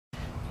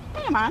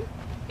Hey, Amon.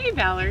 Hey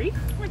Valerie,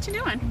 what you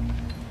doing?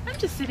 I'm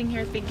just sitting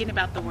here thinking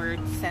about the word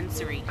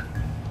sensory.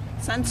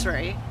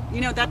 Sensory.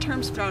 You know, that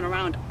term's thrown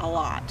around a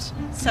lot.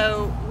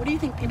 So what do you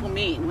think people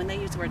mean when they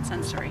use the word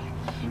sensory?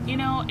 You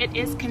know, it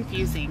is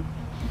confusing.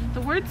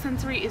 The word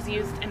sensory is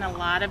used in a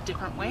lot of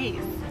different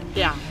ways.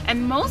 Yeah.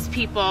 And most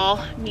people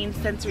mean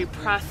sensory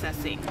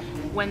processing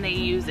when they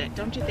use it,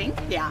 don't you think?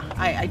 Yeah,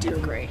 I do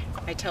agree.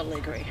 I totally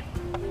agree.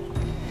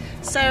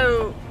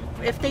 So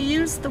if they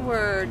use the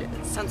word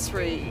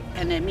sensory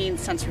and it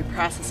means sensory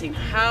processing,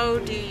 how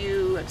do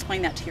you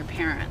explain that to your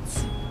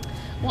parents?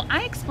 Well,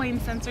 I explain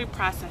sensory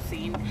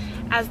processing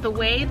as the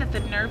way that the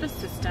nervous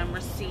system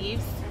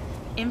receives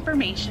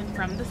information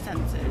from the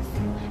senses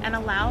and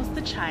allows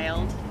the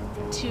child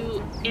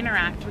to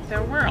interact with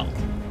their world.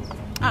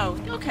 Oh,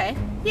 okay.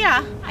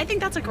 Yeah, I think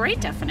that's a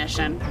great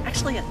definition.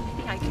 Actually,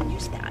 maybe I can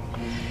use that.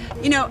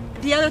 You know,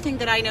 the other thing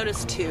that I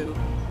noticed too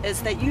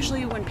is that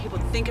usually when people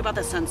think about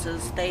the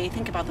senses, they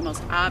think about the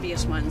most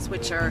obvious ones,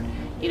 which are,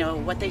 you know,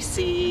 what they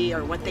see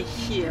or what they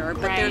hear,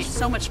 but there's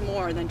so much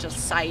more than just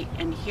sight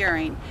and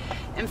hearing.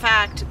 In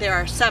fact, there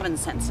are 7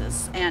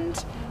 senses,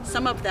 and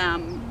some of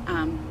them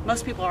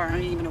most people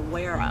aren't even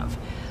aware of.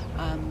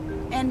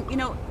 And, you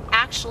know,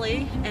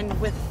 actually,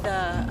 and with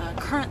the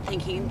current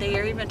thinking, they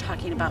are even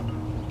talking about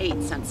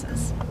 8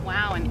 senses.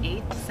 Wow, an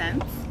 8th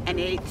sense? An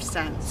 8th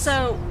sense.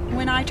 So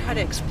when I try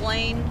to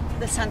explain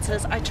the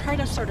senses, I try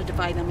to sort of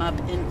divide them up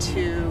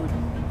into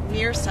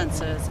near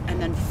senses and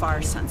then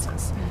far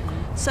senses.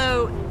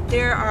 So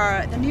there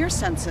are, the near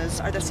senses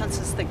are the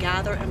senses that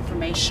gather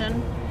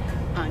information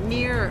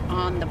near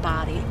on the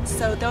body.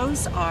 So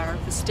those are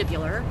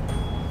vestibular,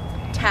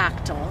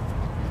 tactile,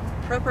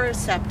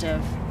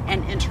 proprioceptive,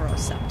 and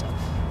interoceptive.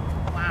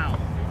 Wow.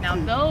 Now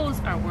those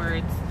are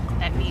words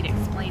that need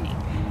explaining.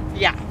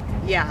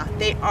 Yeah,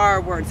 they are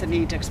words that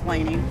need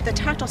explaining. The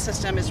tactile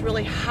system is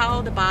really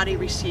how the body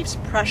receives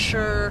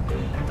pressure,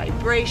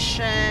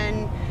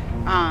 vibration,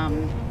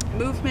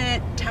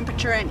 movement,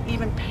 temperature, and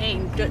even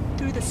pain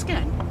through the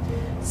skin.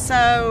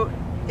 So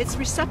it's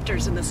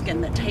receptors in the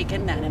skin that take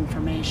in that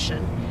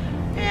information.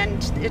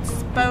 And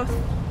it's both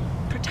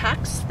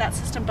protects, that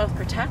system both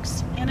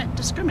protects and it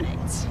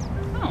discriminates.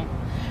 Oh,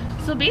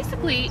 so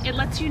basically it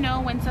lets you know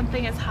when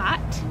something is hot,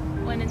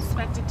 when it's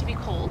expected to be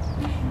cold.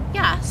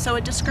 Yeah, so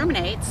it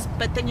discriminates,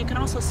 but then you can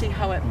also see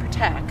how it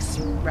protects,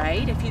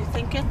 right? If you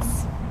think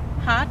it's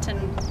hot,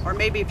 or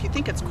maybe if you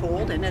think it's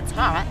cold and it's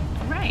hot.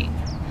 Right.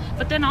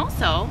 But then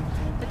also,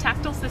 the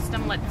tactile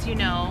system lets you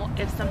know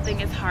if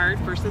something is hard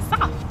versus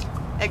soft.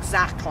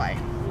 Exactly.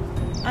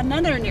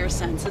 Another near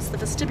sense is the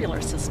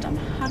vestibular system.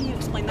 How do you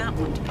explain that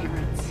one to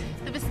parents?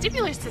 The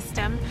vestibular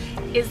system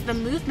is the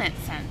movement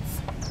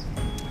sense.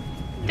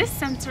 This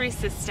sensory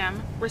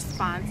system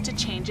responds to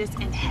changes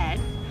in head,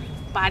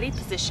 body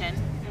position,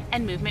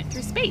 and movement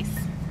through space.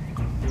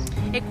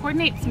 It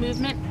coordinates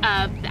movement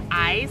of the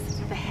eyes,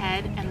 the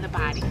head, and the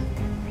body.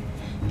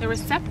 The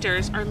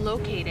receptors are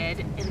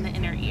located in the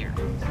inner ear.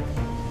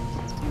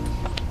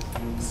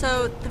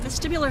 So the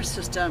vestibular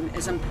system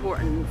is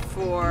important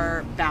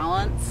for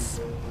balance,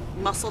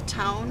 muscle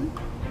tone,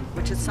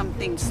 which is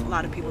something a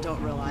lot of people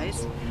don't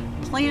realize,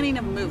 planning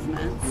of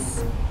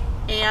movements,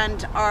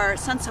 and our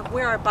sense of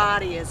where our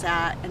body is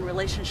at in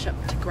relationship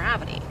to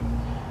gravity.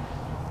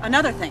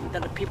 Another thing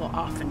that people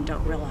often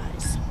don't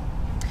realize.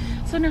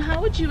 So now how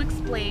would you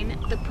explain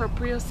the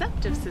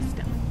proprioceptive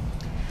system?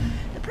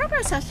 The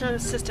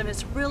proprioceptive system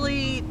is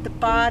really the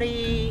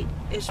body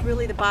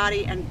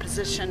and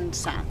position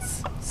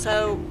sense.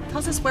 So it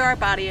tells us where our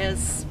body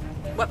is,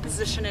 what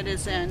position it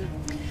is in.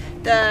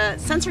 The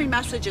sensory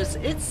messages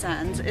it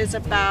sends is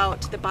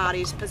about the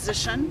body's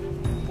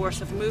position,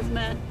 force of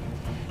movement,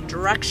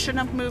 direction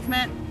of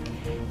movement,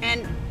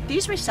 and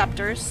these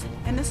receptors,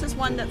 and this is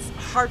one that's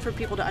hard for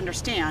people to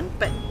understand,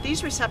 but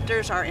these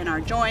receptors are in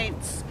our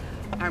joints,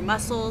 our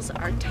muscles,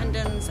 our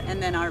tendons,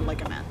 and then our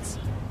ligaments.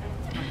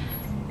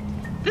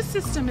 This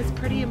system is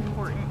pretty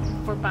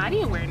important for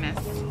body awareness,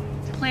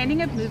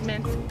 planning of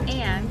movements,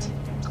 and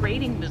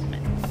grading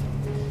movements.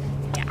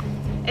 Yeah.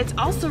 It's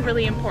also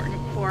really important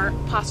for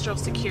postural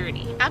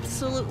security.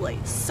 Absolutely.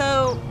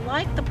 So,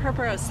 like the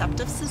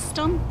proprioceptive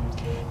system,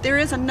 there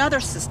is another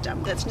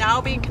system that's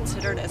now being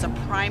considered as a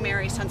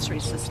primary sensory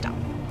system.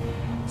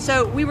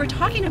 So we were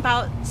talking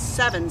about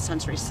 7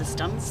 sensory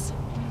systems.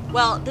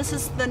 Well, this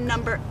is the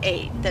number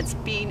 8 that's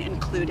being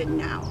included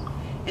now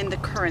in the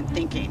current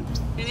thinking.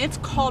 And it's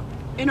called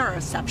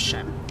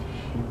interoception.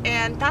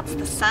 And that's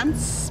the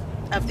sense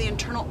of the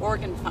internal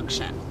organ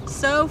function.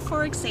 So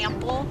for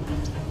example,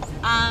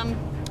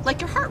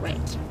 like your heart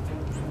rate.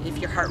 If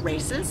your heart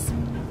races,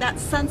 that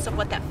sense of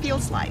what that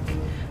feels like.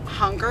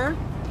 Hunger,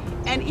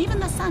 and even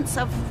the sense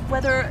of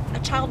whether a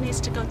child needs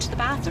to go to the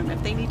bathroom,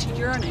 if they need to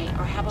urinate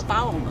or have a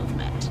bowel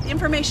movement. The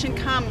information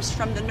comes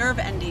from the nerve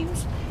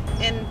endings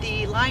in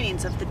the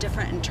linings of the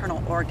different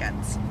internal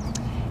organs.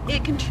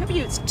 It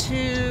contributes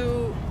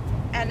to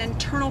an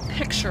internal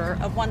picture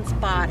of one's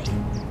body.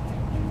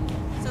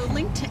 So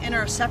linked to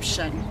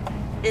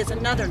interoception is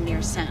another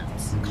near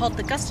sense called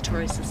the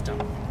gustatory system.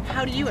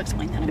 How do you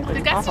explain that, Emily?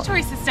 The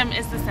gustatory system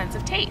is the sense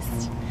of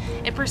taste.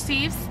 It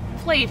perceives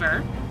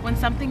flavor when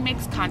something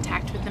makes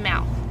contact with the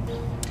mouth,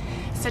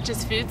 such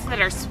as foods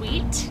that are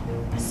sweet,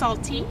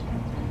 salty,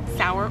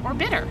 sour, or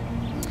bitter.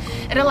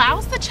 It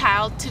allows the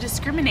child to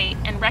discriminate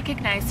and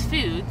recognize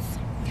foods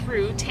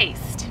through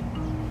taste.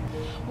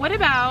 What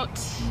about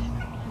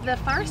the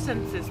far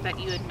senses that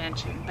you had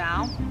mentioned,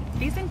 Val?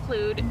 These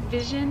include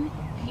vision,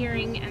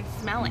 hearing, and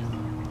smelling.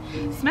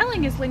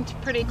 Smelling is linked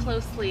pretty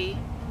closely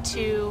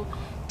to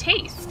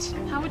taste.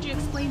 How would you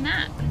explain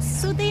that?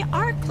 So they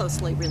are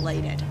closely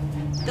related.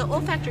 The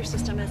olfactory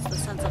system is the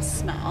sense of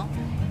smell,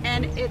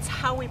 and it's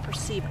how we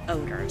perceive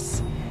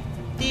odors.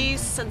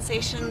 These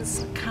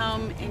sensations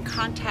come in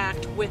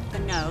contact with the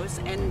nose,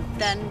 and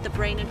then the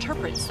brain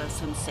interprets those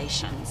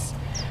sensations.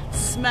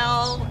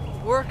 Smell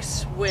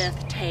works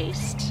with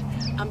taste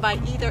by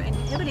either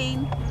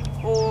inhibiting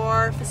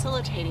or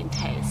facilitating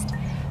taste.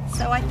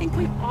 So I think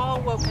we've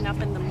all woken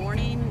up in the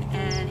morning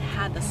and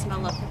had the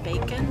smell of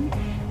bacon,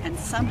 and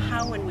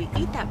somehow when we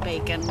eat that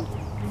bacon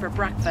for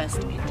breakfast,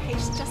 it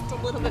tastes just a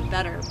little bit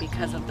better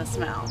because of the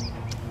smell.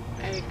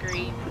 I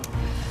agree.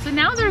 So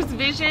now there's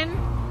vision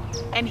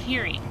and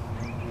hearing.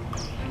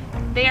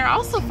 They are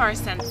also far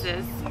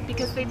senses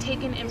because they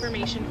take in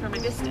information from a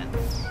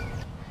distance.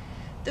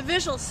 The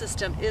visual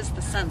system is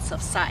the sense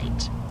of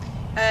sight.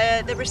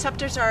 The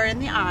receptors are in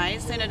the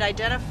eyes, and it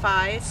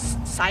identifies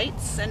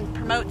sights and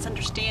promotes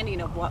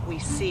understanding of what we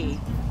see.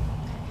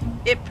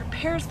 It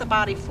prepares the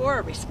body for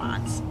a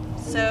response.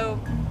 So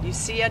you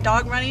see a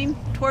dog running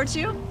towards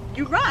you,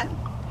 you run.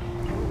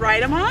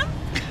 Right, Mom?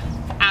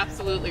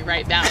 Absolutely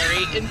right,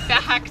 Valerie. In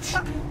fact,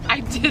 I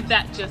did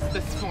that just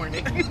this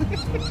morning.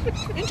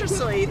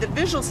 Interestingly, the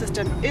visual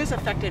system is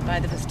affected by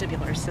the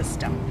vestibular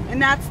system,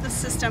 and that's the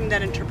system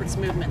that interprets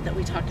movement that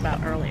we talked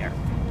about earlier.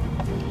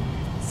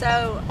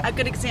 So a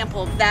good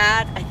example of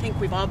that, I think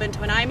we've all been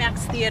to an IMAX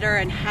theater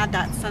and had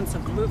that sense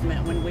of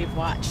movement when we've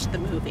watched the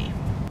movie.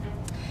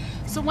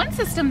 So one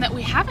system that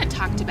we haven't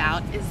talked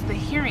about is the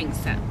hearing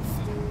sense,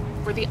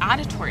 or the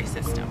auditory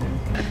system.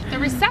 The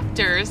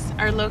receptors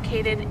are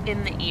located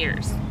in the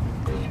ears.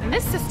 And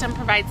this system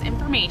provides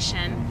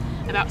information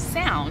about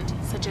sound,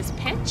 such as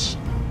pitch,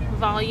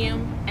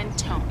 volume, and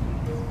tone.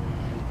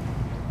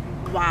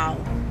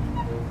 Wow.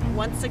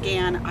 Once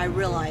again, I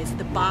realize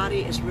the body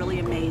is really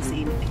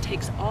amazing. It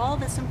takes all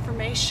this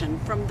information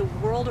from the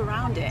world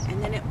around it,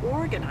 and then it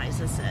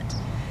organizes it.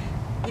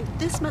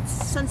 This much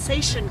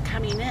sensation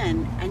coming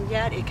in, and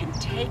yet it can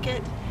take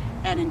it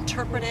and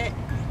interpret it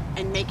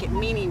and make it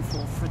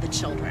meaningful for the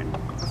children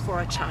or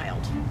for a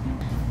child.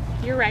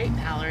 You're right,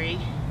 Valerie.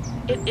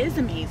 It is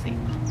amazing.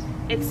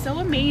 It's so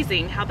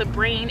amazing how the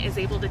brain is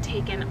able to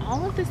take in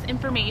all of this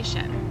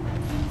information,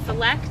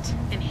 select,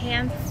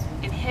 enhance,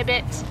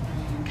 inhibit,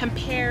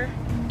 compare,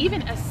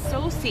 even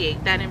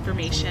associate that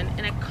information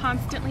in a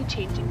constantly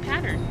changing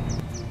pattern.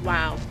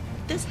 Wow,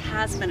 this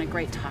has been a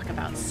great talk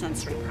about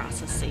sensory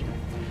processing.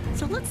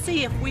 So let's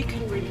see if we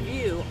can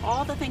review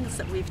all the things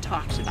that we've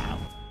talked about.